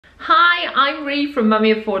Hi, I'm Ree from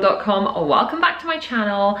mummyof4.com. Welcome back to my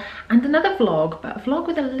channel and another vlog, but a vlog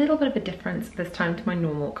with a little bit of a difference this time to my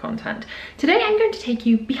normal content. Today I'm going to take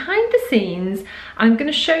you behind the scenes. I'm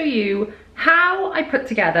going to show you how I put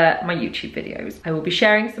together my YouTube videos. I will be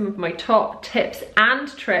sharing some of my top tips and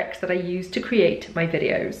tricks that I use to create my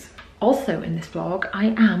videos. Also in this vlog, I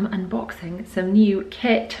am unboxing some new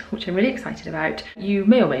kit, which I'm really excited about. You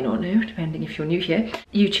may or may not know, depending if you're new here,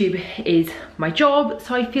 YouTube is my job,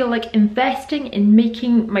 so I feel like investing in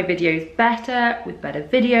making my videos better, with better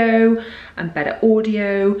video and better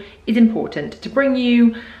audio, is important to bring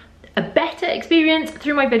you a better experience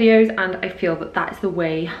through my videos, and I feel that that is the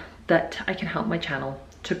way that I can help my channel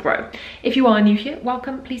to grow. If you are new here,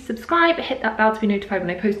 welcome. Please subscribe, hit that bell to be notified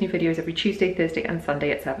when I post new videos every Tuesday, Thursday and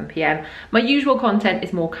Sunday at 7 PM. My usual content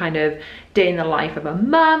is more kind of day in the life of a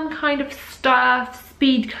mum kind of stuff,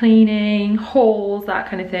 speed cleaning, hauls, that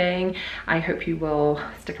kind of thing. I hope you will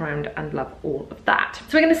stick around and love all of that.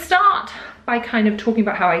 So we're going to start by kind of talking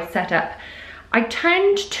about how I set up. I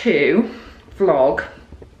tend to vlog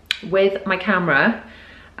with my camera,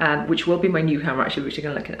 which will be my new camera actually, which you're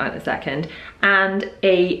going to look at in a second, and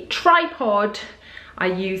a tripod. I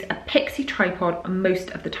use a Pixie tripod most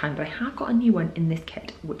of the time, but I have got a new one in this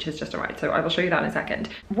kit, which has just arrived, so I will show you that in a second.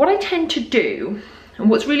 What I tend to do, and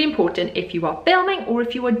what's really important if you are filming or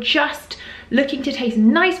if you are just looking to take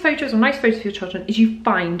nice photos or nice photos of your children, is you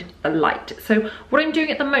find a light. So what I'm doing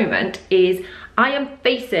at the moment is I am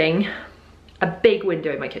facing a big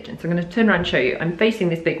window in my kitchen. So I'm going to turn around and show you. I'm facing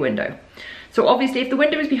this big window. So obviously if the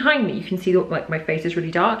window is behind me, you can see that like my face is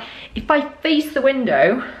really dark. If I face the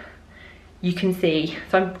window, you can see,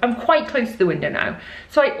 so I'm quite close to the window now.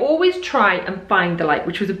 So I always try and find the light,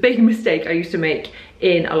 which was a big mistake I used to make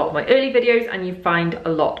in a lot of my early videos, and you find a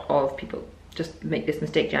lot of people just make this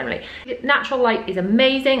mistake generally. Natural light is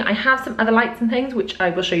amazing. I have some other lights and things, which I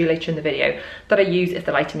will show you later in the video, that I use if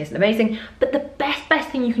the lighting isn't amazing. But the best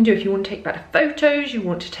thing you can do if you want to take better photos, you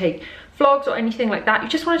want to take vlogs or anything like that, you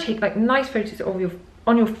just want to take like nice photos of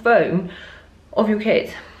on your phone of your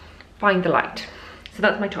kids, find the light. So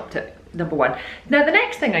that's my top tip, number one. Now the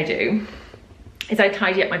next thing I do is I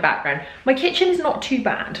tidy up my background. My kitchen is not too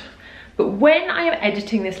bad, but when I am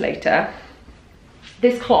editing this later,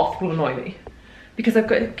 this cloth will annoy me because I've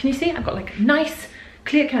got, can you see, I've got like nice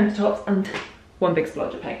clear countertops and one big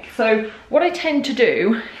splodge of pink. So what I tend to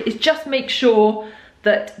do is just make sure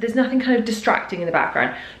that there's nothing kind of distracting in the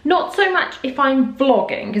background. Not so much if I'm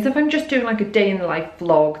vlogging, because if I'm just doing like a day in the life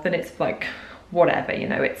vlog, then it's like whatever, you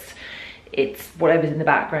know, it's whatever's in the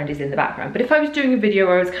background is in the background. But if I was doing a video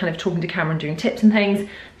where I was kind of talking to camera and doing tips and things,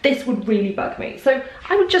 this would really bug me. So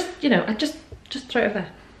I would just, you know, I'd just throw it over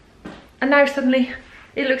there. And now suddenly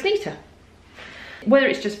it looks neater. Whether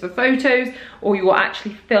it's just for photos or you're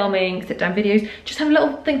actually filming sit-down videos, just have a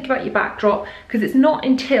little think about your backdrop, because it's not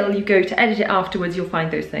until you go to edit it afterwards you'll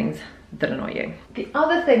find those things that annoy you. The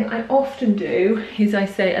other thing I often do is I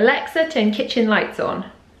say, Alexa, turn kitchen lights on.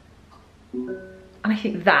 And I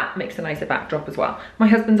think that makes a nicer backdrop as well. My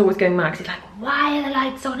husband's always going mad because he's like, why are the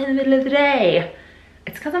lights on in the middle of the day?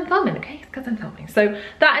 It's because I'm filming, okay? It's because I'm filming. So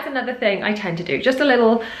that is another thing I tend to do. Just a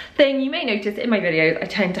little thing you may notice in my videos, I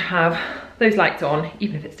tend to have those lights on,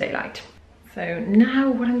 even if it's daylight. So now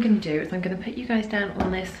what I'm gonna do is I'm gonna put you guys down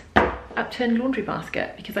on this upturned laundry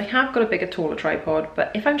basket, because I have got a bigger, taller tripod,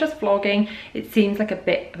 but if I'm just vlogging, it seems like a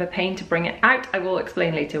bit of a pain to bring it out. I will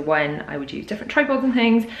explain later when I would use different tripods and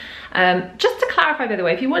things. Just to clarify, by the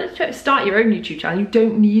way, if you wanted to start your own YouTube channel, you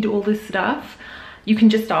don't need all this stuff. You can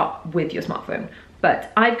just start with your smartphone.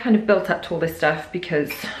 But I've kind of built up to all this stuff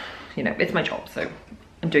because, you know, it's my job, so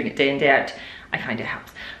I'm doing it day in, day out. I find it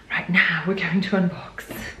helps. Right, now we're going to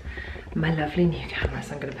unbox my lovely new camera,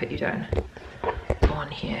 so I'm going to put you down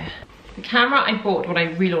on here. The camera I bought when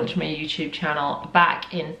I relaunched my YouTube channel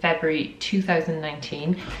back in February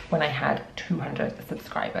 2019 when I had 200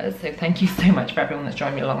 subscribers. So thank you so much for everyone that's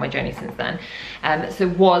joined me along my journey since then. So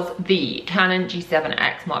was the Canon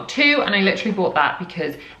G7X Mark II, and I literally bought that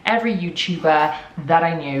because every YouTuber that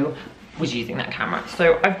I knew was using that camera.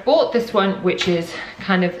 So I've bought this one, which is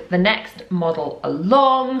kind of the next model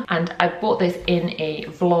along, and I've bought this in a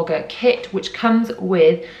vlogger kit, which comes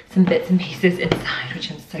with some bits and pieces inside,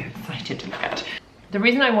 which I'm so excited to look at. The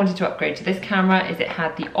reason I wanted to upgrade to this camera is it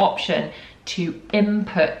had the option to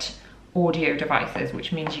input audio devices,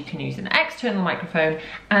 which means you can use an external microphone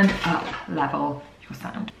and up level your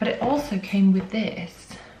sound. But it also came with this,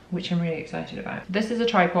 which I'm really excited about. This is a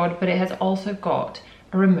tripod, but it has also got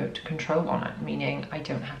a remote control on it, meaning I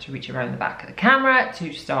don't have to reach around the back of the camera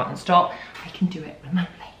to start and stop. I can do it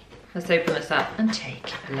remotely. Let's open this up and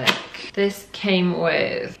take a look. This came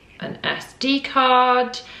with an SD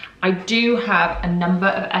card I do have a number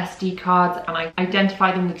of SD cards and I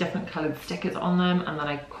identify them with different coloured stickers on them, and then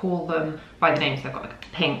I call them by the names. So I've got like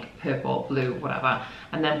pink, purple, blue, whatever.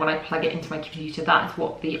 And then when I plug it into my computer, that's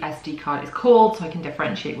what the SD card is called, so I can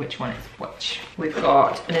differentiate which one is which. We've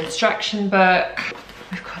got an instruction book.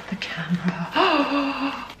 We've got the camera.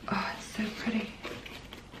 Oh, it's so pretty.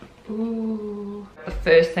 Ooh. The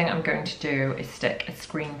first thing I'm going to do is stick a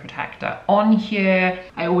screen protector on here.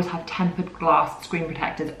 I always have tempered glass screen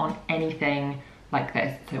protectors on anything like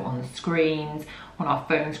this. So on the screens, on our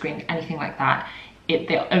phone screens, anything like that.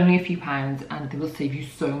 They're only a few pounds and they will save you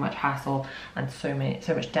so much hassle and so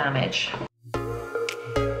much damage.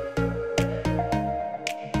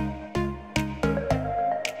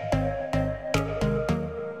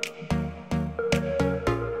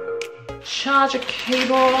 Charger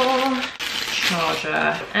cable,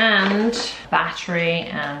 charger and battery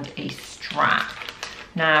and a strap.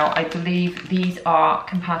 Now I believe these are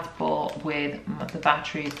compatible with the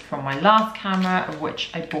batteries from my last camera, of which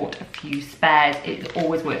I bought a few spares. It's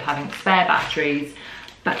always worth having spare batteries.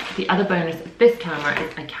 But the other bonus of this camera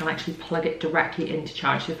is I can actually plug it directly into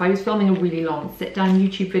charge. So if I was filming a really long sit down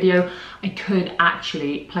YouTube video, I could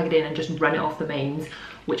actually plug it in and just run it off the mains,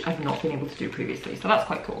 which I've not been able to do previously. So that's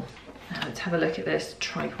quite cool. Now let's have a look at this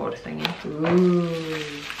tripod thingy.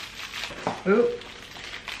 Ooh. Ooh.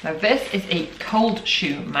 Now this is a cold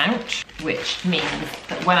shoe mount, which means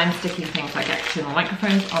that when I'm sticking things like external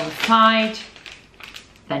microphones on the side,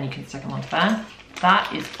 then you can stick them onto there.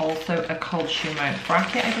 That is also a cold shoe mount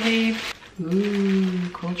bracket, I believe. Ooh,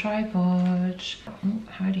 cool tripod. Ooh,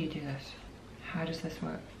 how do you do this? How does this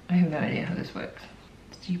work? I have no idea how this works.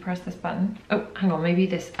 Do you press this button? Oh, hang on, maybe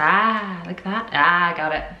this, like that.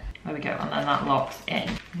 Got it. There we go, and then that locks in.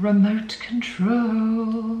 Remote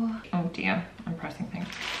control. Oh dear, I'm pressing things.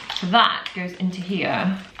 So that goes into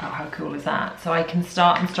here. Oh, how cool is that? So I can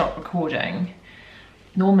start and stop recording.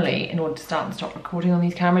 Normally, in order to start and stop recording on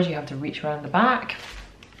these cameras, you have to reach around the back.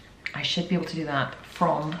 I should be able to do that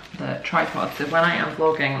from the tripod. So when I am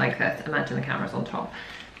vlogging like this, imagine the camera's on top,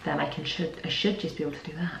 then I should just be able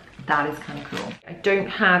to do that. That is kind of cool. I don't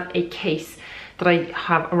have a case that I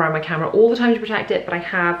have around my camera all the time to protect it, but I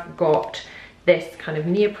have got this kind of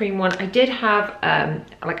neoprene one. I did have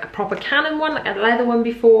like a proper Canon one, like a leather one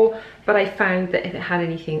before, but I found that if it had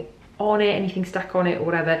anything on it, anything stuck on it or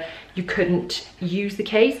whatever, you couldn't use the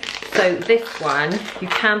case. So this one, you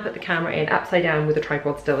can put the camera in upside down with the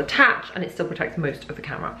tripod still attached, and it still protects most of the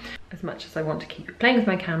camera. As much as I want to keep it playing with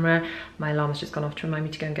my camera, my alarm has just gone off to remind me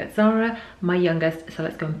to go and get Zara, my youngest, so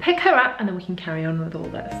let's go and pick her up and then we can carry on with all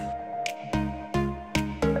this.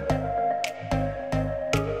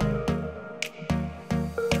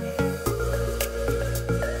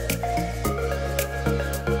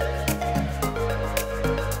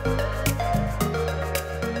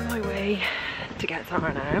 To get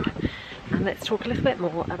Zara now, and let's talk a little bit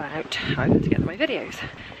more about how I put together my videos.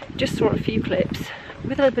 Just saw a few clips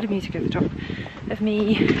with a little bit of music at the top of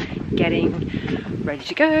me getting ready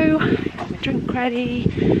to go, got my drink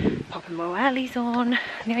ready, popping my wellies on. And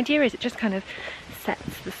the idea is it just kind of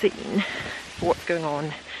sets the scene for what's going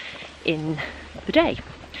on in the day.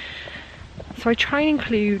 So I try and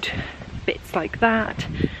include bits like that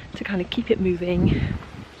to kind of keep it moving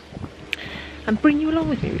and bring you along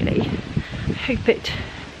with me, really. I hope it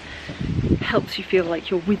helps you feel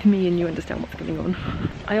like you're with me and you understand what's going on.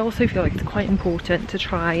 I also feel like it's quite important to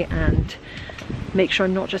try and make sure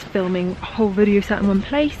I'm not just filming a whole video set in one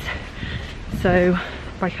place. So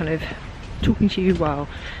by kind of talking to you while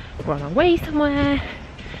we're on our way somewhere,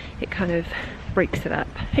 it kind of breaks it up.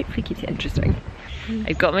 Hopefully keeps it interesting.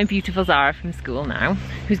 I've got my beautiful Zara from school now,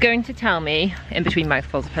 who's going to tell me, in between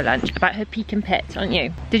mouthfuls of her lunch, about her peak and pit, aren't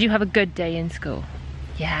you? Did you have a good day in school?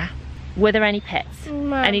 Yeah? Were there any pits?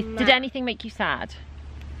 Did anything make you sad?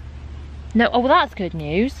 No? Oh, well that's good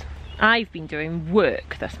news. I've been doing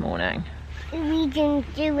work this morning. We been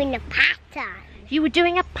doing a pattern. You were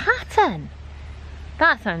doing a pattern?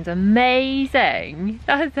 That sounds amazing.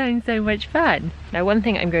 That sounds so much fun. Now, one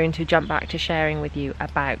thing I'm going to jump back to sharing with you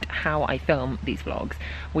about how I film these vlogs.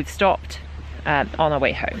 We've stopped on our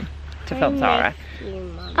way home to film Zara.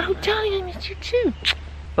 Oh darling, I missed you too.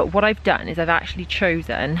 But what I've done is I've actually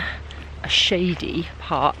chosen a shady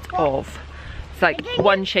part of, it's like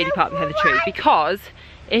one shady part behind the tree, because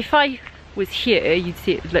if I was here you'd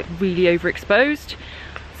see it would look really overexposed.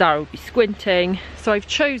 Zara would be squinting, so I've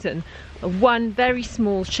chosen one very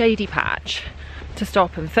small shady patch to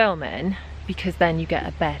stop and film in, because then you get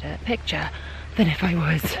a better picture than if I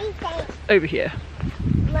was over here.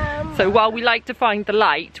 So while we like to find the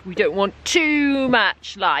light, we don't want too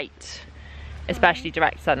much light especially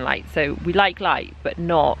direct sunlight. So we like light, but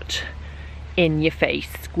not in your face,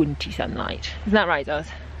 squinty sunlight. Isn't that right, Oz?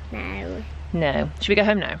 No. No. Should we go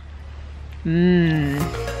home now?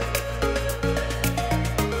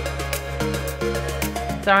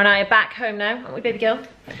 Zara and I are back home now, aren't we, baby girl?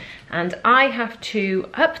 And I have to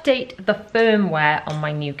update the firmware on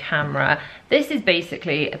my new camera. This is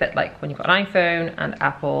basically a bit like when you've got an iPhone and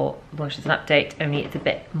Apple launches an update, only it's a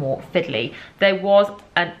bit more fiddly. There was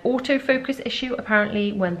an autofocus issue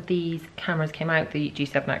apparently when these cameras came out, the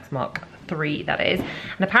G7X Mark 3 that is,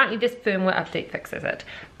 and apparently this firmware update fixes it.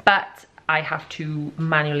 But I have to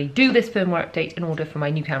manually do this firmware update in order for my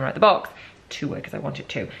new camera out the box to work as I want it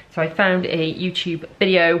to. So I found a YouTube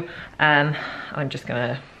video. I'm just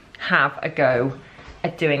gonna have a go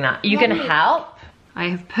at doing that. Are you gonna help? I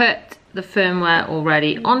have put the firmware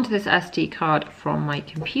already onto this SD card from my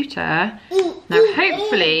computer. Now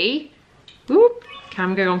hopefully, whoop,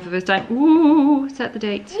 camera going on for the first time. Ooh, set the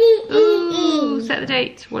date. Ooh, set the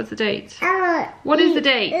date. What's the date? What is the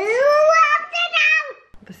date?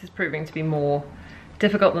 This is proving to be more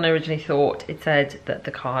difficult than I originally thought. It said that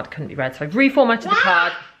the card couldn't be read, so I've reformatted the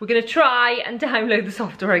card. We're gonna try and download the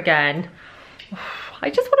software again. I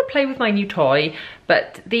just want to play with my new toy,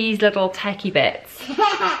 but these little techie bits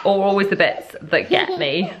are always the bits that get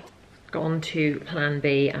me. Gone to plan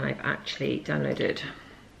B and I've actually downloaded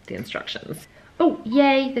the instructions. Oh,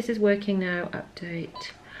 yay, this is working now.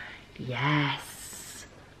 Update. Yes,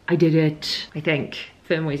 I did it, I think.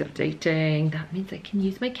 Firmware's updating. That means I can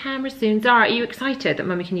use my camera soon. Zara, are you excited that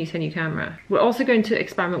Mummy can use her new camera? We're also going to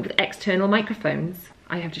experiment with external microphones.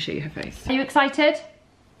 I have to show you her face. Are you excited?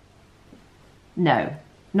 No,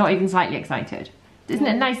 not even slightly excited. Isn't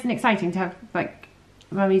it nice and exciting to have like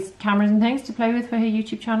Mummy's cameras and things to play with for her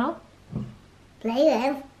YouTube channel?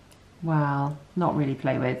 Play with. Well, not really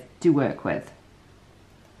play with, do work with.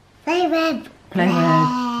 Play with. Play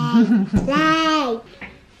with. Play.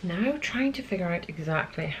 Now trying to figure out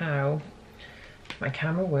exactly how my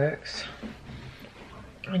camera works.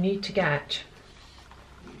 I need to get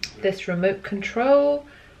this remote control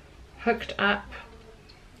hooked up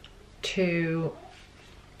to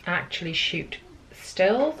actually shoot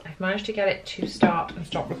stills. I've managed to get it to start and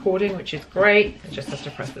stop recording, which is great. It just has to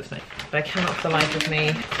press this thing. But I cannot for the life of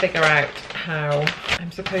me figure out how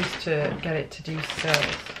I'm supposed to get it to do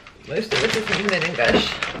stills. Most of it isn't even in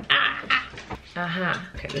English. Aha.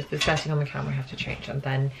 Okay, there's the setting on the camera I have to change and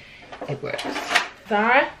then it works.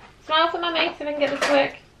 Zara, smile for Mummy, see if I can get this to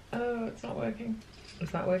work. Oh, it's not working. Is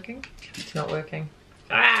that working? It's not working.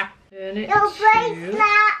 Ah! Turn it to...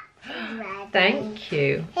 Thank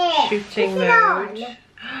you. Shooting mode.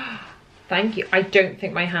 Thank you. I don't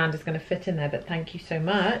think my hand is going to fit in there, but thank you so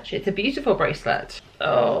much. It's a beautiful bracelet.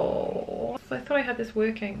 Oh, I thought I had this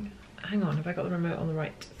working. Hang on, have I got the remote on the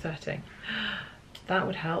right setting? That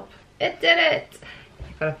would help. It did it!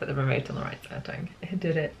 I've got to put the remote on the right setting. It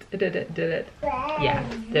did it. It did it. Did it. Yeah,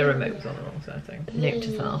 the remote was on the wrong setting. Note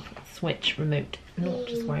to self, switch remote, not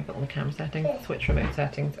just swipe it on the camera settings, switch remote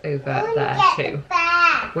settings over there too.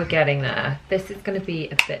 We're getting there. This is going to be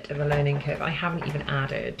a bit of a learning curve. I haven't even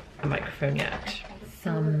added a microphone yet.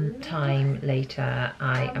 Some time later,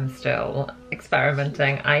 I am still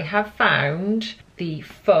experimenting. I have found the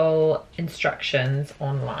full instructions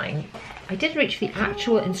online. I did reach the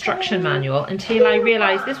actual instruction manual until I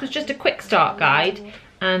realised this was just a quick start guide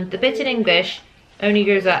and the bit in English only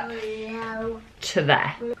goes up to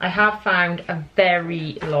there. I have found a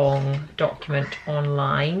very long document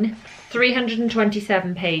online,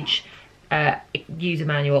 327 page user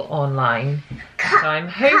manual online. So I'm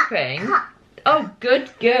hoping, oh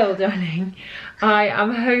good girl darling, I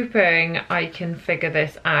am hoping I can figure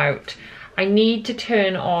this out. I need to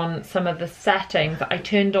turn on some of the settings that I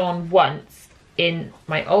turned on once in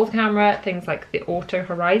my old camera, things like the auto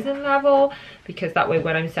horizon level, because that way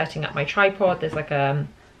when I'm setting up my tripod there's like a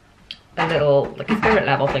little like a spirit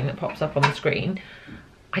level thing that pops up on the screen.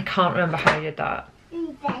 I can't remember how I did that.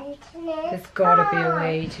 There's gotta be a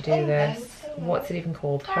way to do this. What's it even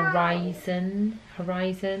called? Horizon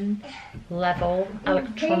level,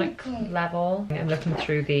 electronic level. I'm looking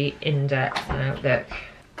through the index now. Look.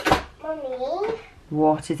 Mommy.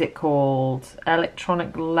 What is it called?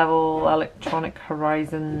 Electronic level, electronic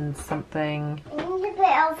horizon something.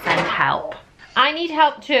 And help. I need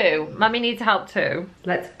help too. Mummy needs help too.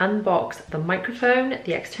 Let's unbox the microphone,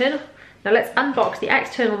 the external. Now let's unbox the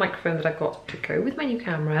external microphone that I've got to go with my new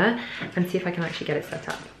camera and see if I can actually get it set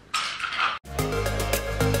up.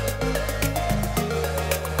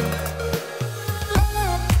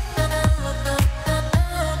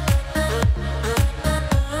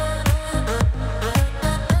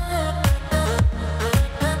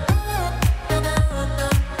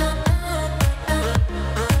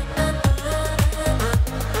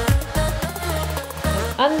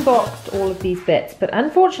 unboxed all of these bits, but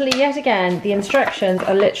unfortunately, yet again, the instructions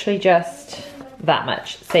are literally just that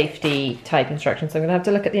much safety type instructions. So I'm gonna have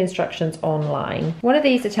to look at the instructions online. One of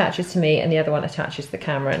these attaches to me and the other one attaches to the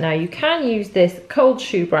camera. Now you can use this cold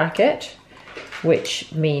shoe bracket,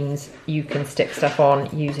 which means you can stick stuff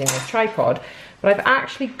on using this tripod. But I've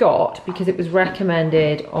actually got, because it was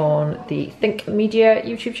recommended on the Think Media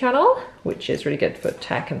YouTube channel, which is really good for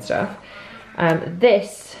tech and stuff,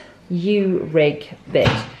 this U-rig bit.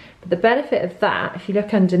 But the benefit of that, if you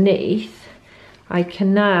look underneath, I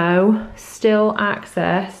can now still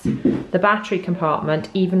access the battery compartment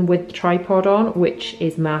even with the tripod on, which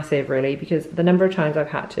is massive really, because the number of times I've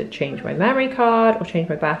had to change my memory card or change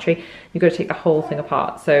my battery, you've got to take the whole thing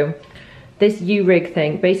apart. So this U-rig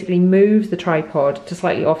thing basically moves the tripod to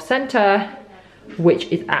slightly off center, which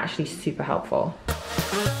is actually super helpful.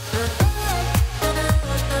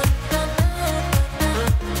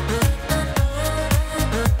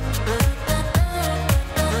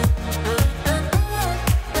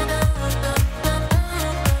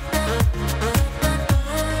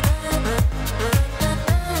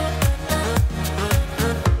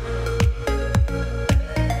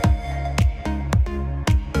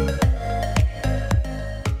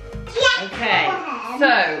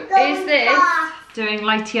 Doing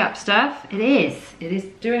lighty up stuff? It is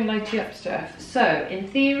doing lighty up stuff. So in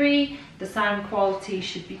theory, the sound quality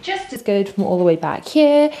should be just as good from all the way back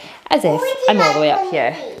here as if I'm all the way up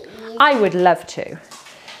here. I would love to.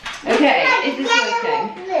 Okay, is this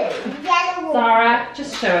working? Sarah,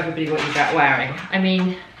 just show everybody what you're wearing. I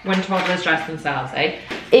mean, when toddlers dress themselves, eh?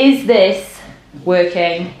 Is this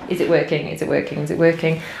working? Is it working? Is it working? Is it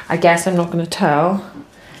working? I guess I'm not going to tell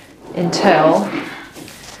until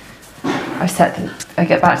I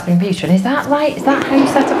get back to the computer. And is that right? Is that how you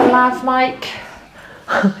set up a lav mic?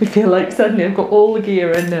 I feel like suddenly I've got all the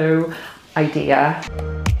gear and no idea.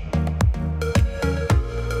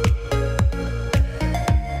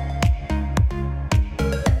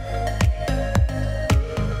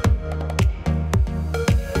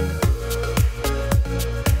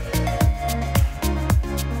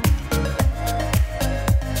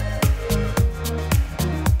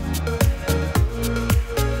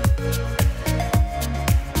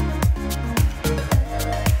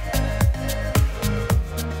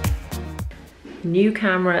 New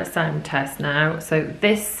camera sound test now. So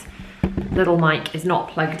this little mic is not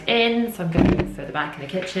plugged in, so I'm going to move further back in the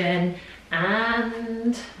kitchen,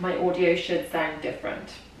 and my audio should sound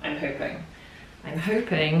different. I'm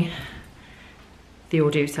hoping the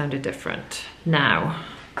audio sounded different. Now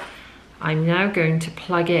I'm now going to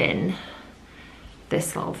plug in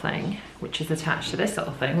this little thing, which is attached to this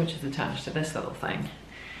little thing, which is attached to this little thing,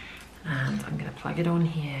 and I'm going to plug it on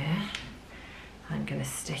here. I'm going to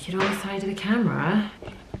stick it on the side of the camera,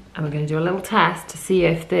 and we're going to do a little test to see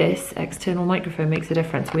if this external microphone makes a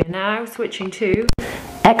difference. We're now switching to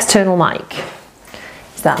external mic.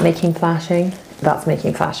 Is that making flashing? That's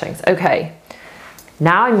making flashings. Okay,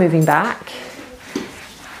 now I'm moving back.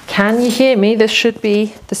 Can you hear me? This should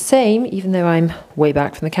be the same, even though I'm way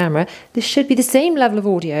back from the camera. This should be the same level of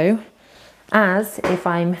audio as if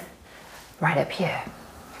I'm right up here.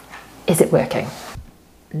 Is it working?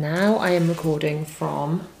 Now I am recording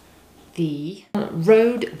from the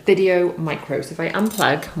Rode Video Micro. So if I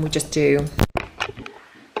unplug and we just do,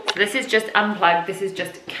 so this is just unplugged, this is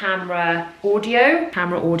just camera audio,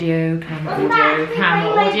 camera audio, camera audio,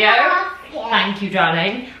 camera audio. Thank you,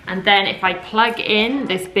 darling. And then if I plug in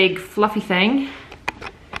this big fluffy thing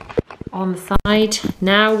on the side,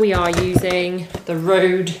 now we are using the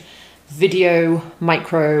Rode Video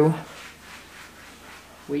Micro.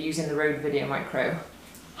 We're using the Rode Video Micro.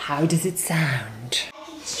 How does it sound?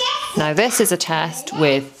 Now this is a test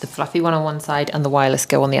with the fluffy one on one side and the wireless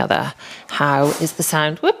go on the other. How is the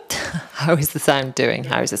sound? Whoop! How is the sound doing?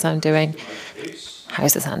 How is the sound doing? How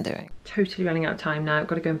is the sound doing? Totally running out of time now. I've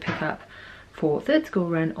got to go and pick up for third school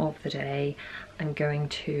run of the day. I'm going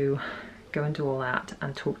to go and do all that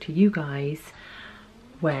and talk to you guys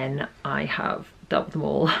when I have dubbed them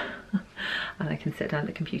all and I can sit down at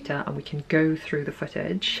the computer and we can go through the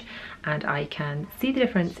footage and I can see the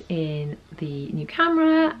difference in the new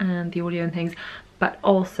camera and the audio and things, but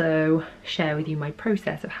also share with you my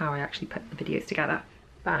process of how I actually put the videos together.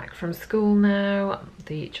 Back from school now,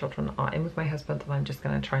 the children are in with my husband and I'm just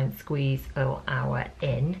going to try and squeeze a little hour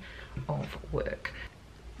in of work.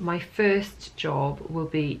 My first job will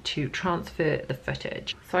be to transfer the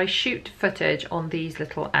footage. So I shoot footage on these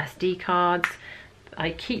little SD cards.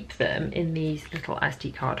 I keep them in these little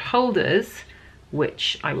SD card holders,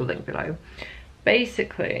 which I will link below.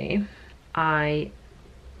 Basically, I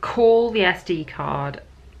call the SD card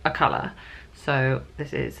a color. So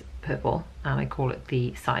this is purple and I call it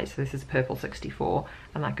the size. So this is a purple 64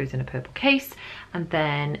 and that goes in a purple case. And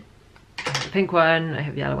then I have the pink one, I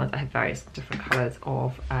have yellow ones, I have various different colours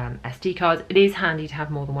of SD cards. It is handy to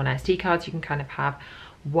have more than one SD card, so you can kind of have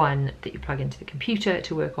one that you plug into the computer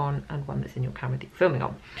to work on and one that's in your camera that you're filming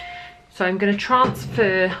on. So I'm going to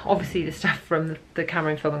transfer obviously the stuff from the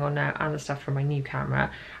camera I'm filming on now and the stuff from my new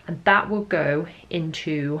camera, and that will go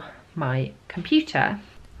into my computer.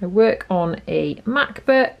 I work on a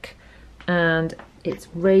MacBook and it's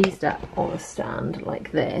raised up on a stand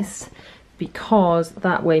like this because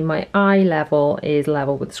that way my eye level is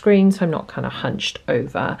level with the screen, so I'm not kind of hunched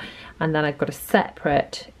over. And then I've got a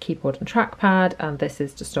separate keyboard and trackpad, and this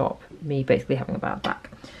is to stop me basically having a bad back.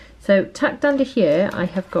 So tucked under here I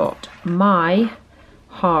have got my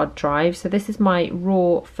hard drive. So this is my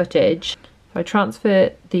raw footage. So I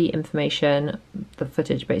transfer the information, the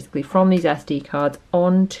footage basically, from these SD cards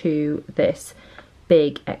onto this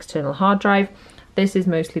big external hard drive. This is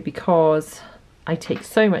mostly because I take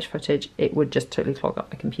so much footage it would just totally clog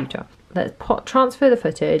up my computer. Let's transfer the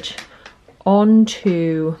footage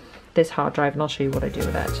onto this hard drive and I'll show you what I do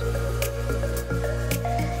with it.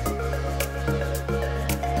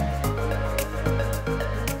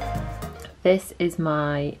 This is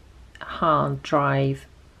my hard drive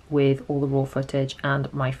with all the raw footage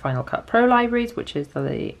and my Final Cut Pro libraries, which is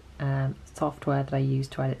the software that I use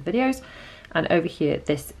to edit videos. And over here,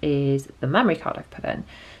 this is the memory card I've put in.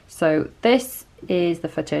 So this is the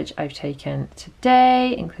footage I've taken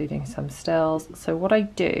today, including some stills. So what I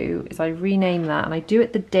do is I rename that and I do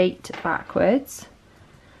it the date backwards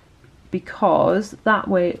because that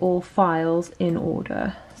way it all files in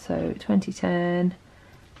order. So 2010,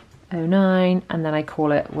 09, and then I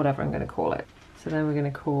call it whatever I'm going to call it. So then we're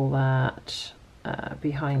going to call that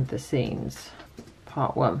behind the scenes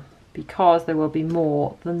part 1, because there will be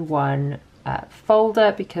more than one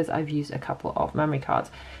folder because I've used a couple of memory cards.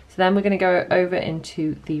 So then we're going to go over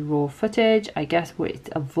into the raw footage. I guess it's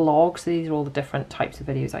a vlog, so these are all the different types of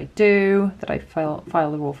videos I do that I file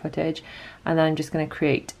the raw footage. And then I'm just going to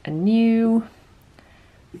create a new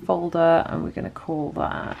folder and we're going to call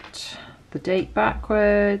that the date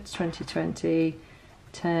backwards, 2020,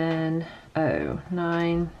 10, 09,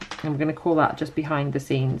 and we're going to call that just behind the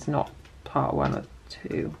scenes, not part 1 or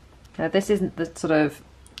 2. Now this isn't the sort of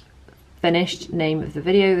finished name of the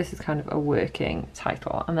video, this is kind of a working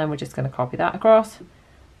title, and then we're just going to copy that across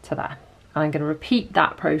to there. And I'm going to repeat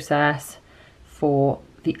that process for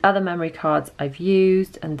the other memory cards I've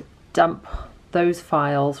used and dump those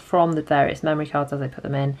files from the various memory cards as I put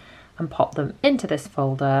them in and pop them into this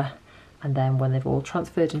folder. And then when they've all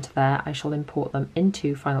transferred into there, I shall import them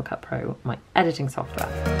into Final Cut Pro, my editing software.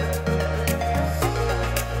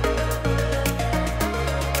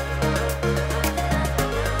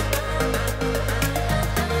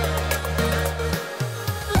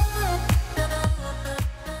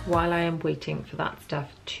 While I am waiting for that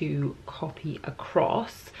stuff to copy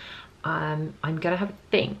across, I'm gonna have a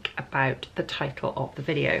think about the title of the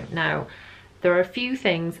video. Now, there are a few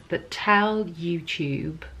things that tell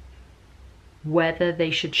YouTube whether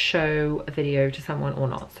they should show a video to someone or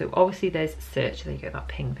not. So obviously there's search, there you go, that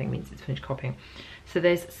ping thing means it's finished copying. So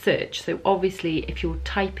there's search, so obviously if you're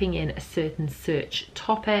typing in a certain search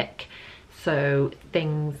topic, so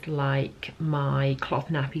things like my cloth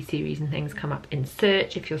nappy series and things come up in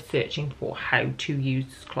search. If you're searching for how to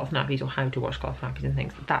use cloth nappies or how to wash cloth nappies and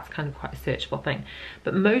things, that's kind of quite a searchable thing.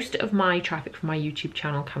 But most of my traffic from my YouTube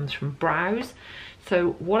channel comes from browse.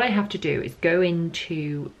 So what I have to do is go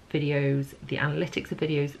into videos, the analytics of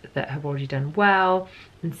videos that have already done well,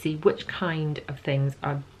 and see which kind of things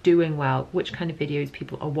are doing well, which kind of videos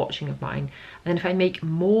people are watching of mine. And then if I make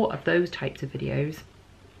more of those types of videos,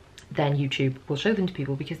 then YouTube will show them to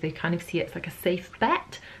people because they kind of see it's like a safe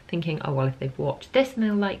bet, thinking, oh well, if they've watched this and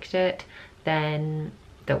they liked it, then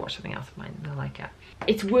they'll watch something else of mine and they'll like it.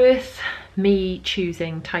 It's worth me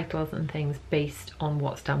choosing titles and things based on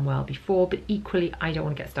what's done well before, but equally I don't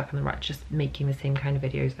want to get stuck in the rut just making the same kind of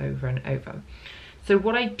videos over and over. So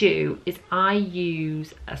what I do is I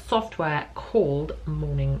use a software called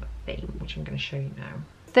Morning Fame, which I'm going to show you now.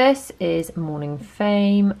 This is Morning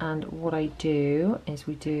Fame, and what I do is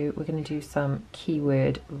we're going to do some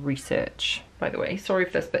keyword research. By the way, sorry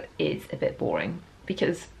if this bit is a bit boring,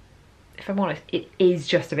 because if I'm honest, it is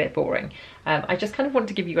just a bit boring. I just kind of want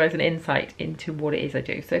to give you guys an insight into what it is I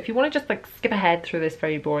do. So if you want to just like skip ahead through this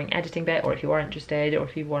very boring editing bit, or if you are interested, or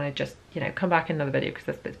if you want to just, you know, come back in another video because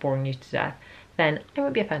this bit's boring you to death, then I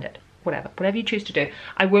won't be offended. whatever you choose to do.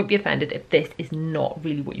 I won't be offended if this is not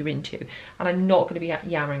really what you're into, and I'm not going to be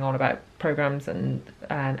yammering on about programs and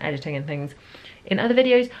editing and things in other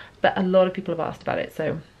videos, but a lot of people have asked about it,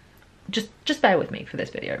 so just bear with me for this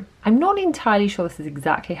video. I'm not entirely sure this is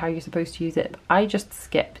exactly how you're supposed to use it, but I just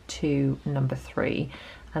skip to number 3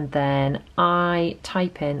 and then I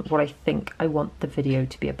type in what I think I want the video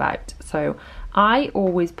to be about. So I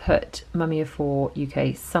always put Mummy of 4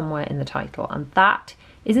 UK somewhere in the title, and that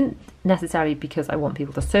isn't necessarily because I want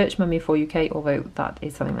people to search Mummy of 4 UK, although that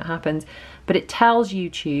is something that happens, but it tells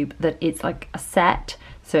YouTube that it's like a set.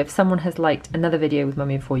 So if someone has liked another video with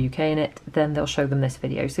Mummy of 4 UK in it, then they'll show them this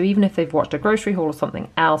video. So even if they've watched a grocery haul or something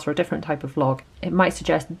else or a different type of vlog, it might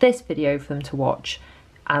suggest this video for them to watch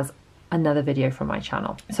as another video from my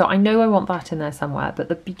channel. So I know I want that in there somewhere, but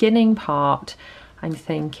the beginning part, I'm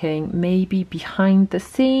thinking maybe behind the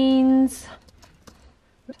scenes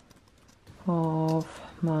of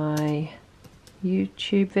my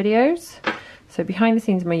YouTube videos. So behind the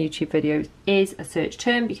scenes of my YouTube videos is a search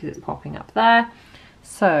term because it's popping up there.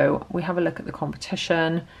 So we have a look at the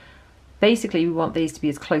competition. Basically, we want these to be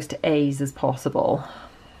as close to A's as possible.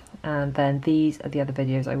 And then these are the other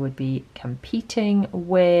videos I would be competing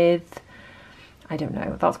with. I don't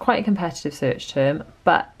know, that's quite a competitive search term,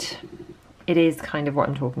 but it is kind of what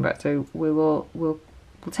I'm talking about. So we'll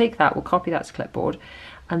take that, we'll copy that to clipboard.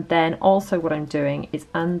 And then also what I'm doing is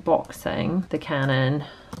unboxing the Canon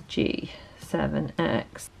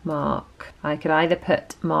G7X Mark. I could either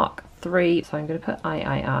put Mark 3, so I'm going to put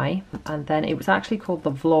III, and then it was actually called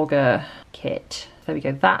the Vlogger kit. There we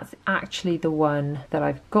go, that's actually the one that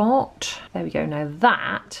I've got. There we go, now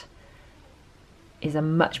that is a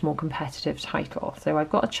much more competitive title, so I've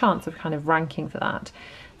got a chance of kind of ranking for that.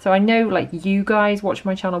 So I know like you guys watching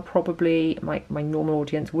my channel, probably my normal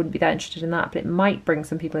audience wouldn't be that interested in that, but it might bring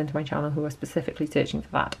some people into my channel who are specifically searching for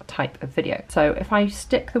that type of video. So if I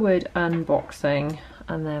stick the word unboxing,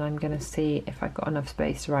 and then I'm gonna see if I've got enough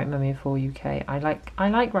space to write Mummy of 4 UK. I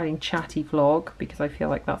like writing chatty vlog because I feel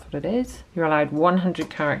like that's what it is. You're allowed 100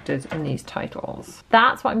 characters in these titles.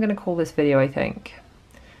 That's what I'm gonna call this video, I think.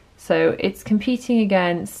 So it's competing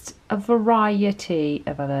against a variety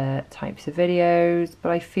of other types of videos,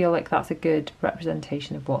 but I feel like that's a good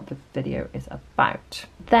representation of what the video is about.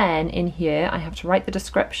 Then in here, I have to write the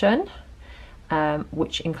description,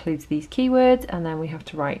 which includes these keywords, and then we have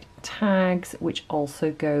to write tags, which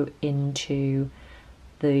also go into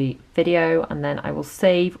the video, and then I will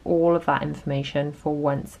save all of that information for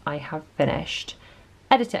once I have finished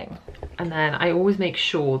editing. And then I always make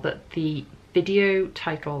sure that the video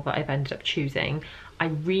title that I've ended up choosing, I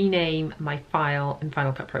rename my file in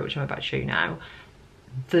Final Cut Pro, which I'm about to show you now,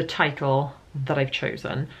 the title that I've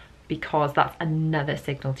chosen, because that's another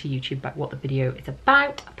signal to YouTube about what the video is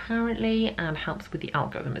about, apparently, and helps with the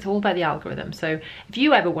algorithm. It's all about the algorithm. So if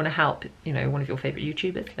you ever want to help, you know, one of your favorite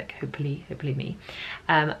YouTubers, like hopefully me,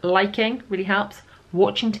 liking really helps.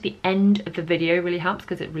 Watching to the end of the video really helps,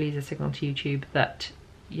 because it really is a signal to YouTube that,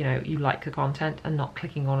 you know, you like the content and not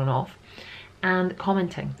clicking on and off. And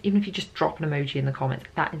commenting, even if you just drop an emoji in the comments,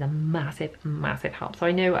 that is a massive help. So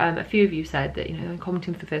I know a few of you said that, you know, I'm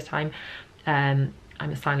commenting for the first time, I'm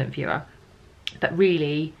a silent viewer, but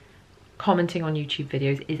really commenting on YouTube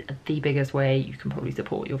videos is the biggest way you can probably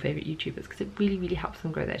support your favorite YouTubers, because it really helps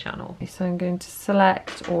them grow their channel. So I'm going to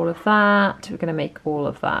select all of that. We're going to make all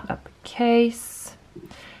of that uppercase,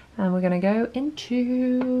 and we're going to go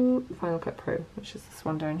into Final Cut Pro, which is this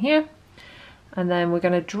one down here. And then we're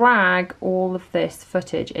going to drag all of this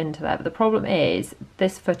footage into there. But the problem is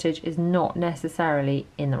this footage is not necessarily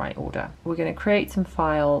in the right order. We're going to create some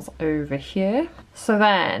files over here. So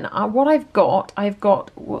then what I've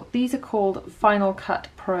got what these are called Final Cut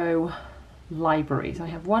Pro libraries. I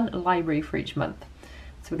have one library for each month.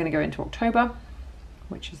 So we're going to go into October,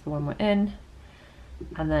 which is the one we're in.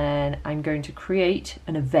 And then I'm going to create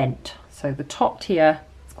an event. So the top tier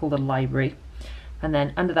is called a library. And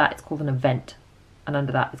then under that it's called an event. And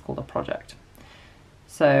under that it's called a project.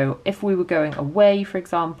 So if we were going away, for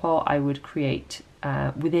example, I would create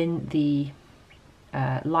within the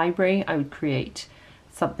library, I would create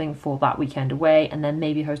something for that weekend away, and then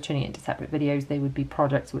maybe if I was turning it into separate videos, they would be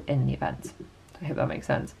projects within the events. I hope that makes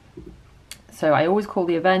sense. So I always call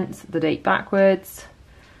the events the date backwards.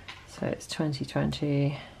 So it's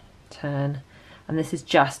 2020, 10. And this is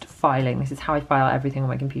just filing. This is how I file everything on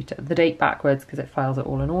my computer. The date backwards because it files it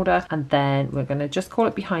all in order. And then we're going to just call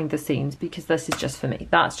it behind the scenes because this is just for me.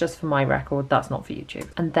 That's just for my record. That's not for YouTube.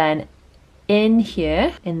 And then in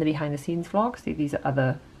here, in the behind the scenes vlog, see these are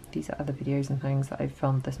other videos and things that I've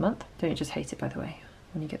filmed this month. Don't you just hate it, by the way,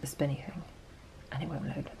 when you get the spinny thing? and it won't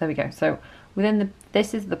load. There we go. So within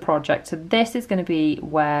this is the project. So this is going to be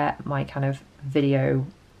where my kind of video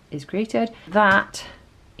is created. That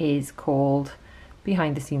is called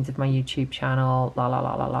Behind the Scenes of My YouTube Channel, la la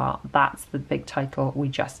la la la. That's the big title we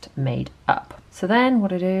just made up. So then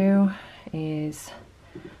what I do is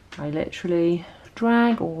I literally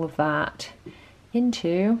drag all of that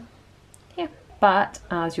into here. But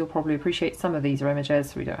as you'll probably appreciate, some of these are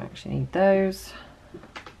images, so we don't actually need those.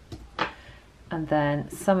 And then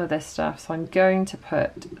some of this stuff, so I'm going to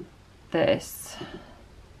put this.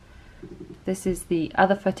 This is the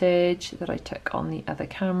other footage that I took on the other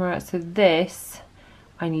camera. So this,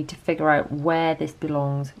 I need to figure out where this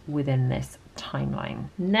belongs within this timeline.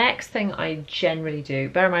 Next thing I generally do,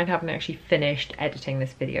 bear in mind I haven't actually finished editing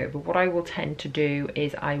this video, but what I will tend to do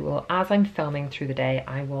is I will, as I'm filming through the day,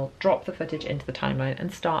 I will drop the footage into the timeline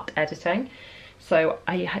and start editing. So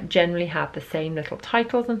I generally have the same little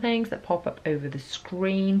titles and things that pop up over the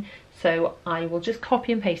screen. So I will just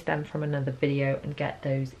copy and paste them from another video and get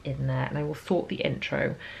those in there, and I will sort the intro,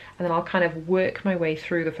 and then I'll kind of work my way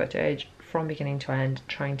through the footage from beginning to end,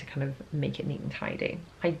 trying to kind of make it neat and tidy.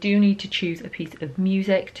 I do need to choose a piece of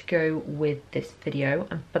music to go with this video,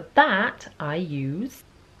 and for that I use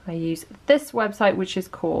this website, which is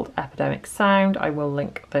called Epidemic Sound. I will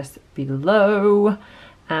link this below,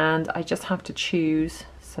 and I just have to choose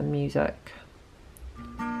some music.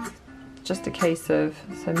 Just a case of,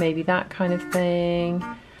 so maybe that kind of thing.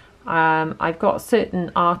 I've got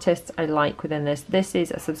certain artists I like within this. This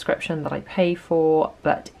is a subscription that I pay for,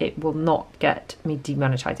 but it will not get me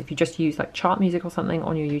demonetized. If you just use like chart music or something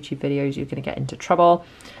on your YouTube videos, you're going to get into trouble.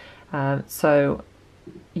 So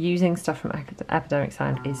using stuff from Epidemic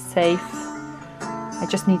Sound is safe. I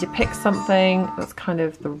just need to pick something that's kind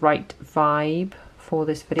of the right vibe for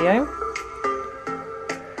this video.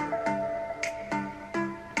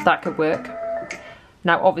 That could work.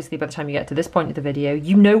 Now obviously by the time you get to this point of the video,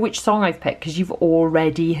 you know which song I've picked because you've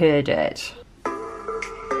already heard it.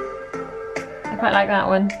 I quite like that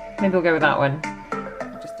one. Maybe we'll go with that one.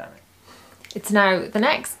 I've just done it. It's now the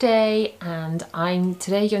next day, and I'm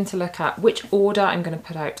today going to look at which order I'm going to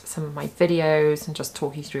put out some of my videos and just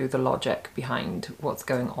talk you through the logic behind what's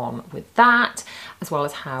going on with that, as well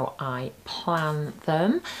as how I plan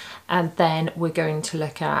them. And then we're going to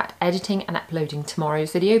look at editing and uploading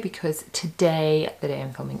tomorrow's video, because today, the day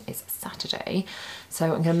I'm filming, is Saturday. So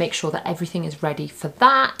I'm going to make sure that everything is ready for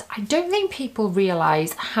that. I don't think people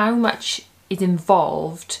realise how much is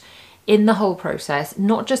involved in the whole process,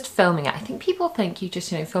 not just filming it. I think people think you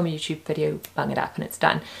just, you know, film a YouTube video, bang it up and it's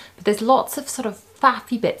done. But there's lots of sort of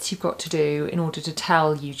faffy bits you've got to do in order to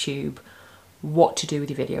tell YouTube what to do with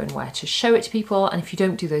your video and where to show it to people. And if you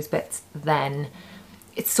don't do those bits, then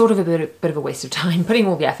it's sort of a bit of a waste of time putting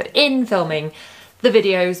all the effort in filming the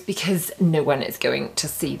videos, because no one is going to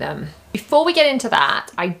see them. Before we get into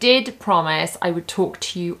that, I did promise I would talk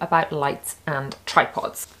to you about lights and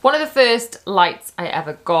tripods. One of the first lights I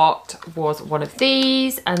ever got was one of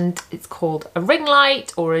these, and it's called a ring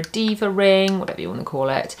light or a diva ring, whatever you want to call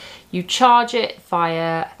it. You charge it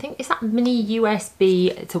via, I think, is that mini USB?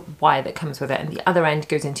 It's a wire that comes with it, and the other end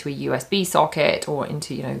goes into a USB socket or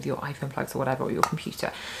into, you know, your iPhone plugs or whatever, or your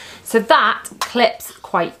computer. So that clips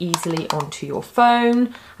quite easily onto your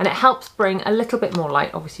phone, and it helps bring a little bit more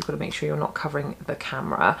light. Obviously you've got to make sure you're not covering the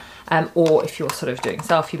camera, or if you're sort of doing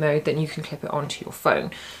selfie mode, then you can clip it onto your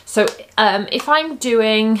phone. So if I'm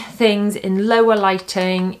doing things in lower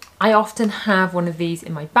lighting, I often have one of these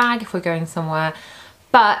in my bag if we're going somewhere.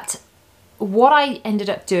 But what I ended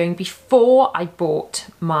up doing before I bought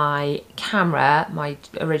my camera, my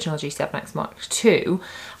original G7X Mark II,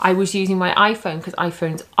 I was using my iPhone, because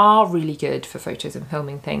iPhones are really good for photos and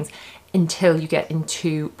filming things until you get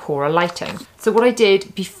into poorer lighting. So what I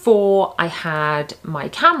did before I had my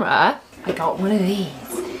camera, I got one of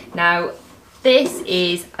these. Now, this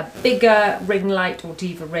is a bigger ring light, or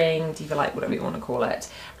diva ring, diva light, whatever you want to call it.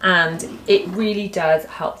 And it really does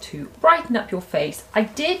help to brighten up your face. I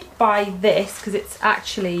did buy this because it's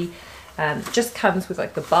actually just comes with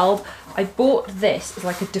like the bulb. I bought this as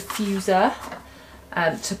like a diffuser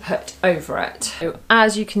to put over it. So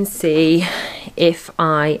as you can see, if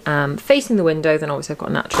I am facing the window, then obviously I've got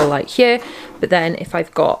a natural light here. But then if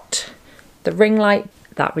I've got the ring light,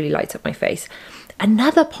 that really lights up my face.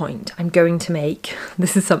 Another point I'm going to make,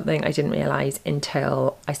 this is something I didn't realise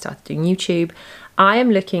until I started doing YouTube. I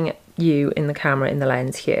am looking at you in the camera in the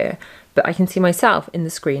lens here, but I can see myself in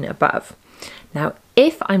the screen above. Now,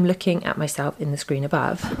 if I'm looking at myself in the screen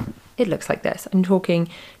above, it looks like this. I'm talking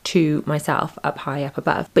to myself up high up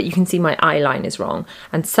above, but you can see my eye line is wrong.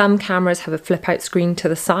 And some cameras have a flip out screen to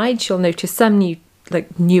the side. You'll notice some new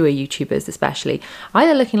like newer YouTubers especially,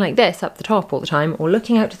 either looking like this up the top all the time or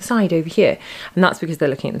looking out to the side over here, and that's because they're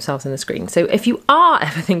looking at themselves on the screen. So if you are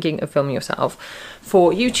ever thinking of filming yourself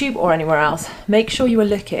for YouTube or anywhere else, make sure you are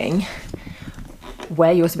looking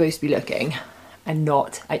where you're supposed to be looking and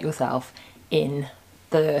not at yourself in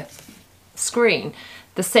the screen.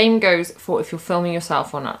 The same goes for if you're filming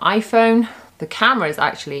yourself on an iPhone. The camera is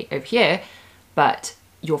actually over here, but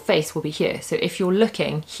your face will be here. So if you're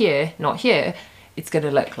looking here, not here, it's going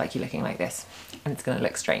to look like you're looking like this, and it's going to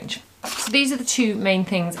look strange. So these are the two main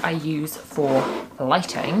things I use for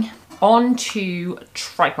lighting. On to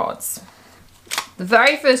tripods. The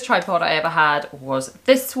very first tripod I ever had was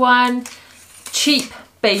this one. Cheap,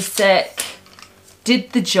 basic,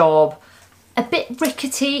 did the job. A bit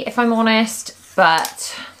rickety, if I'm honest,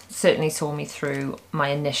 but certainly saw me through my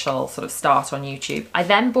initial sort of start on YouTube. I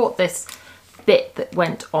then bought this bit that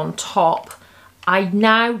went on top. I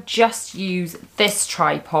now just use this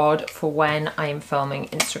tripod for when I am filming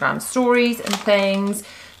Instagram stories and things.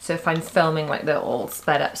 So if I'm filming like little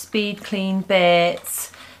sped up speed clean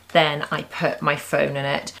bits, then I put my phone in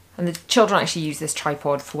it. And the children actually use this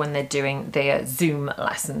tripod for when they're doing their Zoom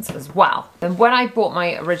lessons as well. And when I bought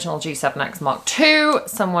my original G7X Mark II,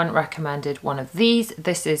 someone recommended one of these.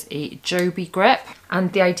 This is a Joby grip.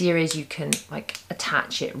 And the idea is you can like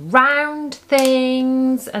attach it round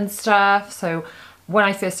things and stuff. So when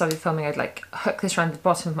I first started filming, I'd like hook this around the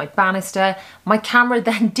bottom of my banister. My camera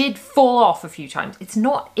then did fall off a few times. It's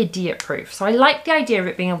not idiot proof. So I like the idea of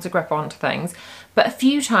it being able to grip onto things. But a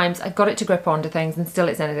few times I got it to grip onto things and still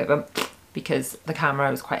it's ended up because the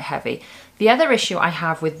camera was quite heavy. The other issue I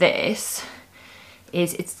have with this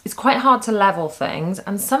is it's quite hard to level things,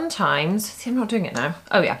 and sometimes, see I'm not doing it now.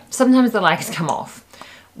 Oh yeah, sometimes the legs come off,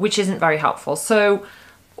 which isn't very helpful. So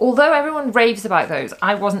although everyone raves about those,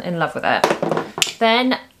 I wasn't in love with it.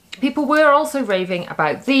 Then people were also raving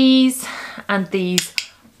about these, and these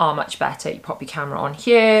are much better. You pop your camera on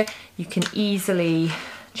here, you can easily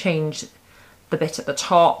change the bit at the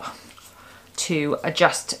top to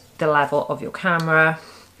adjust the level of your camera.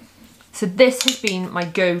 So this has been my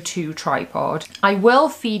go-to tripod. I will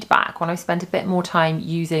feed back when I've spent a bit more time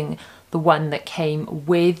using the one that came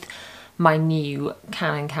with my new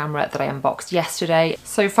Canon camera that I unboxed yesterday.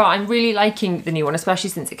 So far I'm really liking the new one, especially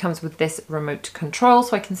since it comes with this remote control,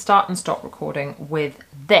 so I can start and stop recording with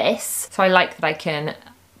this. So I like that I can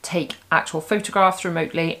take actual photographs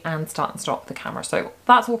remotely and start and stop the camera. So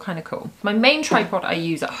that's all kind of cool. My main tripod I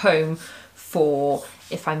use at home for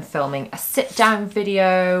if I'm filming a sit down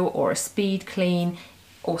video or a speed clean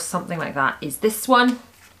or something like that is this one.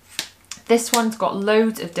 This one's got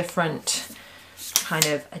loads of different kind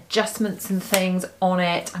of adjustments and things on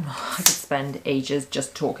it. I could spend ages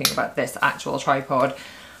just talking about this actual tripod,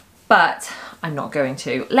 but I'm not going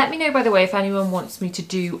to. Let me know, by the way, if anyone wants me to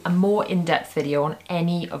do a more in-depth video on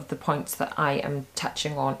any of the points that I am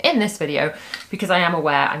touching on in this video, because I am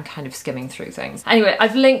aware I'm kind of skimming through things. Anyway,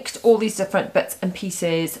 I've linked all these different bits and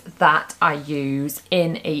pieces that I use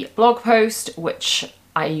in a blog post, which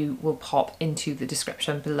I will pop into the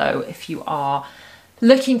description below if you are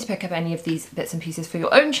looking to pick up any of these bits and pieces for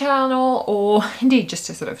your own channel, or indeed just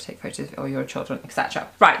to sort of take photos of your children, etc.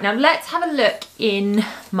 Right, now let's have a look in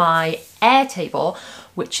my Airtable,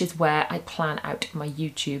 which is where I plan out my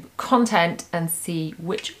YouTube content and see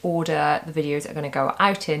which order the videos are going to go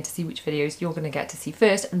out in, to see which videos you're going to get to see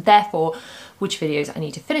first, and therefore which videos I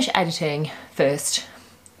need to finish editing first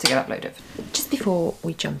to get uploaded. Just before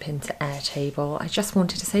we jump into Airtable, I just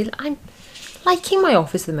wanted to say that I'm liking my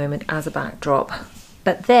office at the moment as a backdrop.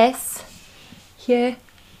 But this here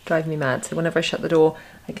drives me mad. So whenever I shut the door,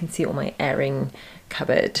 I can see all my airing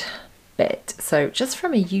cupboard bit. So just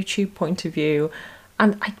from a YouTube point of view,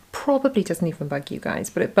 and it probably doesn't even bug you guys,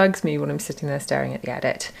 but it bugs me when I'm sitting there staring at the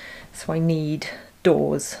edit. So I need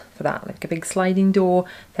doors for that, like a big sliding door.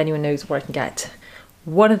 If anyone knows where I can get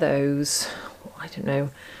one of those, I don't know.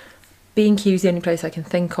 B&Q is the only place I can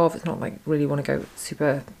think of. It's not like really want to go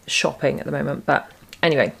super shopping at the moment, but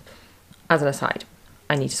anyway, as an aside,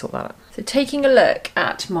 I need to sort that out. So taking a look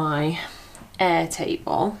at my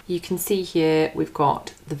Airtable, you can see here we've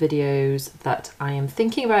got the videos that I am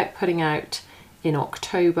thinking about putting out in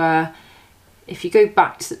October. If you go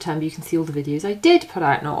back to September, you can see all the videos I did put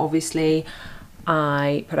out. Now obviously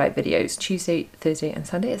I put out videos Tuesday, Thursday and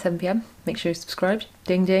Sunday at 7 PM. Make sure you're subscribed,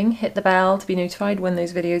 ding ding, hit the bell to be notified when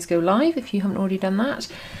those videos go live if you haven't already done that.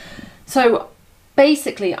 So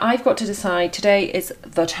basically I've got to decide, today is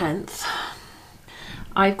the 10th,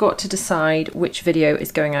 I've got to decide which video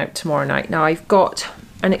is going out tomorrow night. Now I've got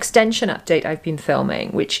an extension update I've been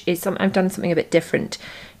filming, which is I've done something a bit different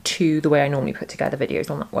to the way I normally put together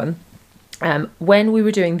videos on that one. When we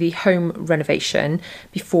were doing the home renovation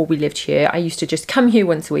before we lived here, I used to just come here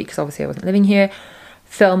once a week because obviously I wasn't living here,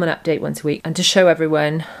 film an update once a week and to show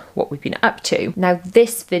everyone what we've been up to. Now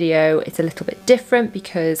this video is a little bit different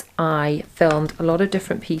because I filmed a lot of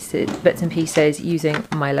different bits and pieces using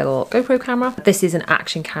my little GoPro camera. This is an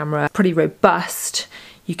action camera, pretty robust.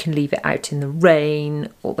 You can leave it out in the rain,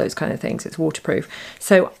 all those kind of things. It's waterproof.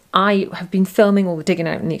 So I have been filming all the digging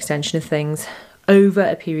out and the extension of things over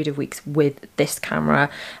a period of weeks with this camera,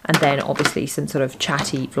 and then obviously some sort of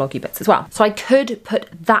chatty vloggy bits as well. So I could put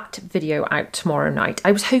that video out tomorrow night.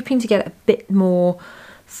 I was hoping to get a bit more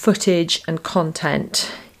footage and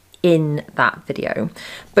content in that video,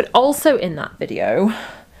 but also in that video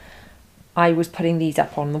I was putting these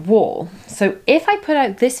up on the wall. So if I put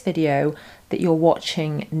out this video that you're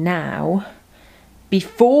watching now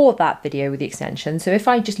before that video with the extension, so if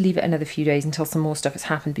I just leave it another few days until some more stuff has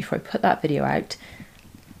happened before I put that video out,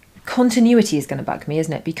 continuity is going to bug me,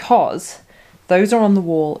 isn't it? Because those are on the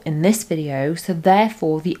wall in this video, so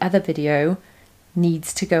therefore the other video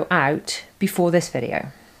needs to go out before this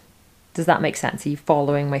video. Does that make sense? Are you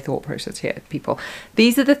following my thought process here, people?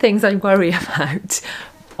 These are the things I worry about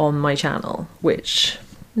on my channel, which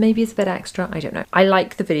maybe is a bit extra, I don't know. I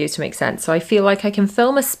like the videos to make sense, so I feel like I can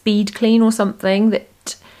film a speed clean or something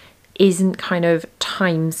that isn't kind of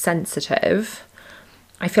time sensitive.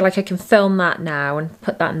 I feel like I can film that now and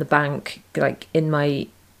put that in the bank, like in my,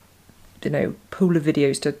 you know, pool of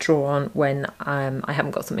videos to draw on when I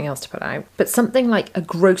haven't got something else to put out. But something like a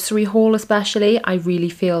grocery haul especially, I really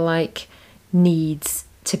feel like needs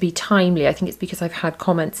to be timely. I think it's because I've had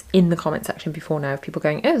comments in the comment section before now of people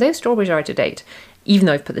going, oh, those strawberries are out of date, even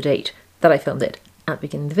though I've put the date that I filmed it at the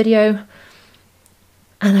beginning of the video.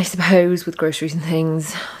 And I suppose with groceries and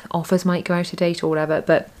things, offers might go out of date or whatever,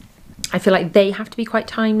 but I feel like they have to be quite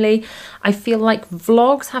timely. I feel like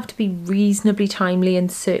vlogs have to be reasonably timely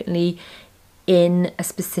and certainly in a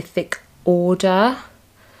specific order.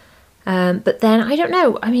 But then, I don't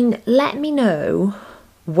know, I mean, let me know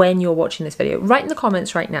when you're watching this video. Write in the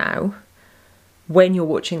comments right now when you're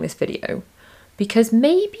watching this video, because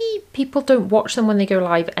maybe people don't watch them when they go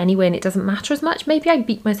live anyway and it doesn't matter as much. Maybe I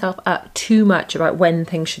beat myself up too much about when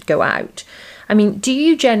things should go out. I mean, do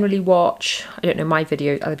you generally watch, I don't know, my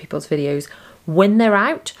videos, other people's videos when they're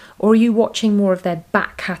out, or are you watching more of their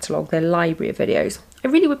back catalogue, their library of videos? I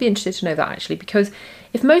really would be interested to know that actually, because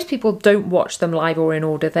if most people don't watch them live or in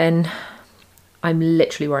order, then I'm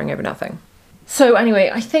literally worrying over nothing. So anyway,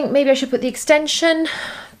 I think maybe I should put the extension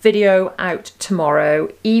video out tomorrow,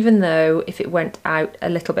 even though if it went out a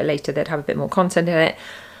little bit later, they'd have a bit more content in it.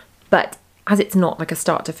 But as it's not like a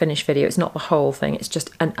start to finish video, it's not the whole thing, it's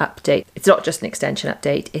just an update. It's not just an extension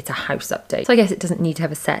update, it's a house update. So I guess it doesn't need to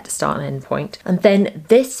have a set start and end point. And then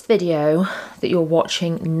this video that you're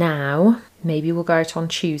watching now, maybe will go out on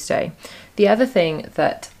Tuesday. The other thing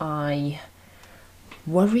that I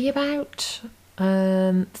worry about,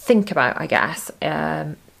 think about, I guess,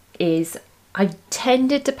 is I've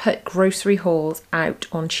tended to put grocery hauls out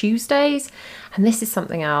on Tuesdays, and this is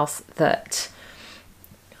something else that,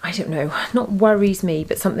 I don't know, not worries me,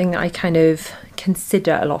 but something that I kind of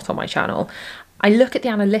consider a lot on my channel. I look at the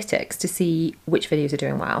analytics to see which videos are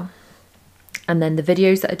doing well, and then the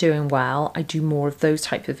videos that are doing well, I do more of those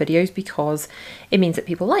types of videos because it means that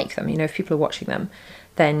people like them. You know, if people are watching them,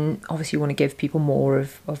 then obviously you want to give people more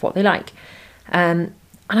of what they like. And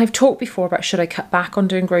I've talked before about, should I cut back on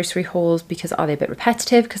doing grocery hauls because are they a bit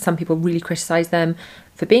repetitive? Because some people really criticise them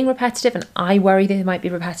for being repetitive, and I worry they might be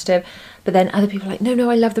repetitive. But then other people are like, no,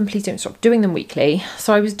 I love them, please don't stop doing them weekly.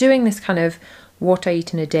 So I was doing this kind of what I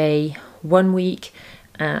eat in a day one week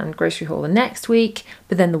and grocery haul the next week,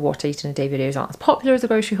 but then the what I eat in a day videos aren't as popular as a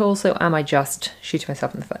grocery haul. So am I just shooting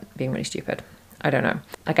myself in the foot, being really stupid? I don't know.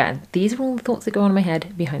 Again, these are all the thoughts that go on in my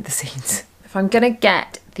head behind the scenes. If I'm gonna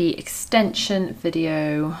get the extension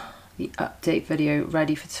video, the update video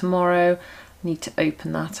ready for tomorrow, I need to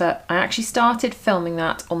open that up. I actually started filming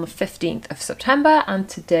that on the 15th of September and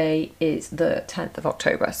today is the 10th of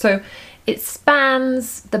October. So it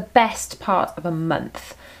spans the best part of a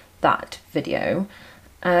month, that video.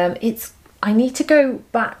 I need to go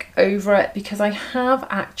back over it because I have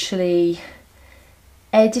actually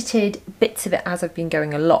edited bits of it as I've been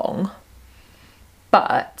going along,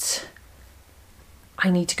 but I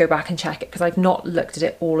need to go back and check it because I've not looked at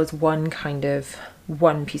it all as one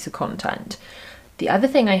piece of content. The other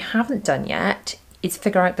thing I haven't done yet is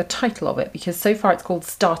figure out the title of it, because so far it's called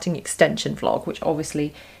Starting Extension Vlog, which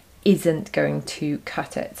obviously isn't going to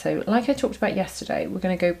cut it. So like I talked about yesterday, we're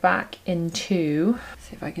going to go back into,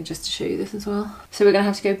 see if I can just show you this as well. So we're going to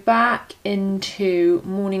have to go back into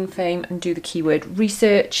Morning Fame and do the keyword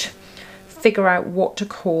research, figure out what to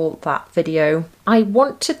call that video. I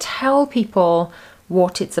want to tell people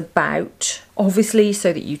what it's about, obviously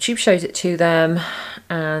so that YouTube shows it to them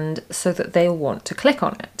and so that they'll want to click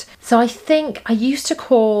on it. So I think I used to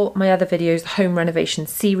call my other videos the home renovation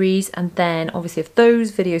series, and then obviously if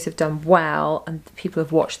those videos have done well and people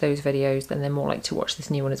have watched those videos, then they're more likely to watch this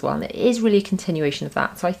new one as well. And it is really a continuation of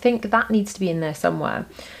that. So I think that needs to be in there somewhere.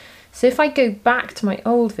 So if I go back to my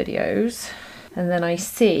old videos and then I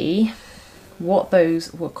see what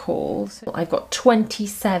those were called, I've got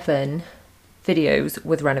 27 videos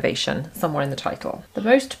with renovation somewhere in the title. The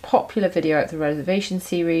most popular video out of the renovation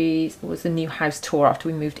series was the new house tour after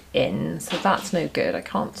we moved in, so that's no good. I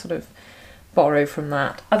can't sort of borrow from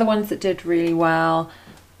that. Other ones that did really well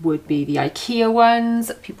would be the IKEA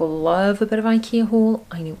ones. People love a bit of IKEA haul.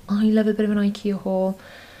 I know I love a bit of an IKEA haul.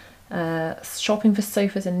 Shopping for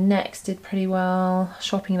sofas and necks did pretty well.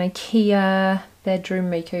 Shopping in IKEA,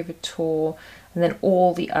 bedroom makeover tour, and then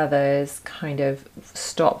all the others kind of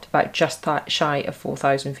stopped about just that shy of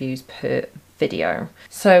 4,000 views per video.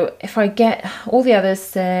 So if I get all the others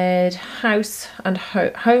said house and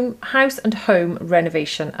home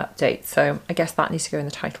renovation update. So I guess that needs to go in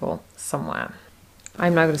the title somewhere.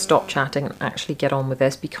 I'm now going to stop chatting and actually get on with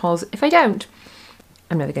this, because if I don't,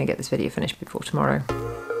 I'm never going to get this video finished before tomorrow.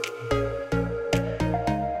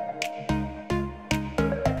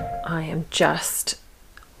 I am just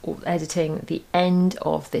editing the end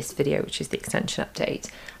of this video, which is the extension update.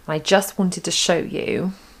 And I just wanted to show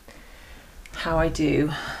you how I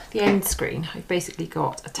do the end screen. I've basically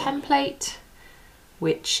got a template,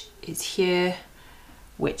 which is here,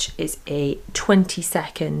 which is a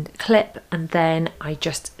 20-second clip, and then I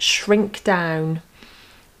just shrink down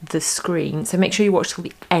the screen. So make sure you watch till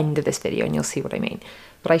the end of this video and you'll see what I mean.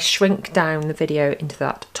 But I shrink down the video into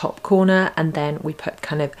that top corner, and then we put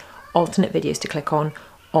kind of alternate videos to click on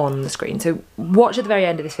the screen. So watch at the very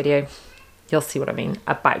end of this video, you'll see what I mean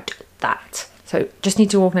about that. So just need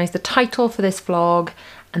to organise the title for this vlog,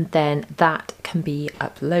 and then that can be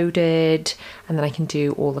uploaded, and then I can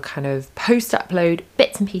do all the kind of post-upload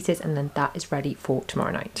bits and pieces, and then that is ready for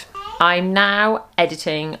tomorrow night. I'm now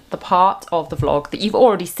editing the part of the vlog that you've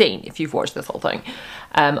already seen if you've watched this whole thing,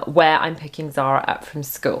 where I'm picking Zara up from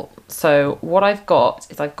school. So what I've got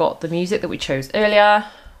is I've got the music that we chose earlier,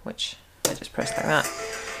 which I just pressed like that.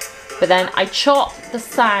 But then I chop the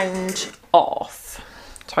sound off.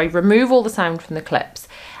 So I remove all the sound from the clips,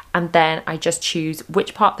 and then I just choose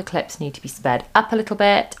which part of the clips need to be sped up a little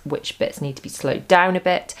bit, which bits need to be slowed down a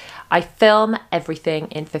bit. I film everything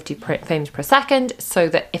in 50 frames per second, so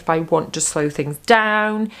that if I want to slow things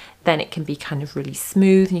down, then it can be kind of really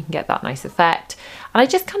smooth and you can get that nice effect. And I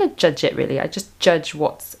just kind of judge it really. I just judge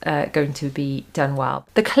what's going to be done well.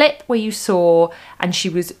 The clip where you saw and she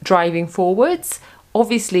was driving forwards,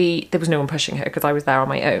 obviously there was no one pushing her because I was there on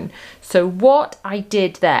my own. So what I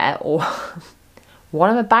did there, or what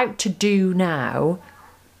I'm about to do now,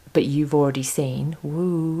 but you've already seen,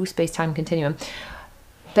 woo, space-time continuum.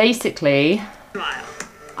 Basically,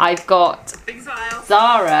 I've got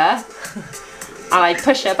Zara and I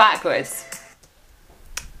push her backwards.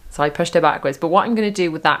 So I pushed her backwards, but what I'm going to do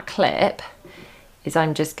with that clip is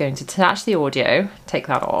I'm just going to detach the audio, take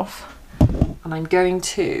that off, and I'm going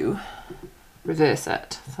to reverse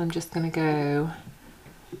it. So I'm just going to go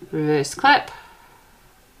reverse clip,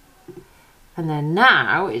 and then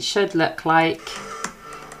now it should look like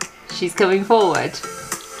she's coming forward.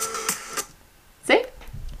 See?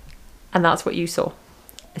 And that's what you saw.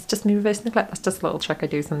 It's just me reversing the clip. That's just a little trick I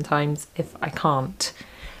do sometimes if I can't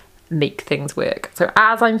make things work. So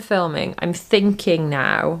as I'm filming, I'm thinking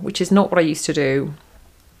now, which is not what I used to do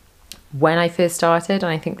when I first started,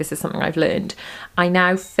 and I think this is something I've learned. I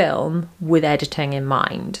now film with editing in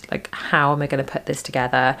mind. Like, how am I going to put this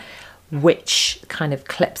together? Which kind of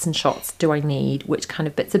clips and shots do I need? Which kind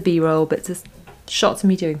of bits of B-roll, bits of shots of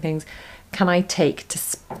me doing things can I take to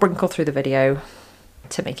sprinkle through the video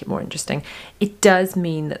to make it more interesting? It does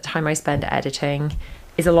mean that the time I spend editing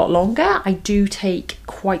is a lot longer. I do take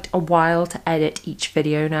quite a while to edit each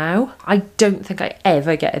video now. I don't think I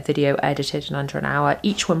ever get a video edited in under an hour.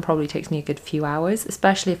 Each one probably takes me a good few hours,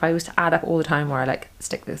 especially if I was to add up all the time where I like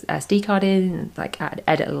stick this SD card in and like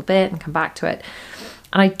edit a little bit and come back to it.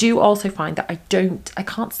 And I do also find that I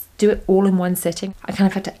can't do it all in one sitting. I kind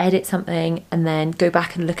of have to edit something and then go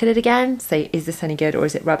back and look at it again, say, is this any good or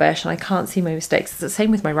is it rubbish? And I can't see my mistakes. It's the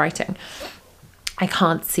same with my writing. I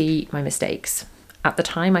can't see my mistakes. At the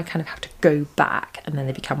time, I kind of have to go back and then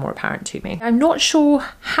they become more apparent to me. I'm not sure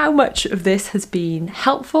how much of this has been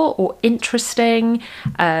helpful or interesting.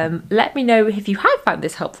 Let me know if you have found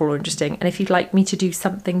this helpful or interesting, and if you'd like me to do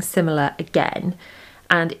something similar again.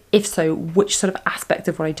 and if so, which sort of aspect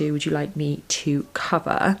of what I do would you like me to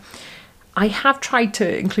cover? I have tried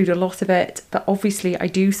to include a lot of it, but obviously I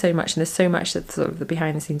do so much, and there's so much that's sort of the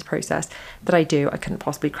behind the scenes process that I do. I couldn't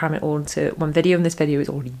possibly cram it all into one video, and this video is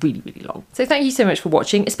already really, really long. So thank you so much for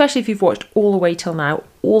watching, especially if you've watched all the way till now,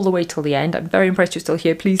 all the way till the end. I'm very impressed you're still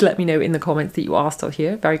here. Please let me know in the comments that you are still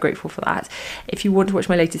here. Very grateful for that. If you want to watch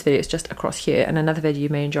my latest video, it's just across here, and another video you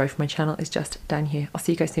may enjoy from my channel is just down here. I'll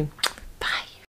see you guys soon.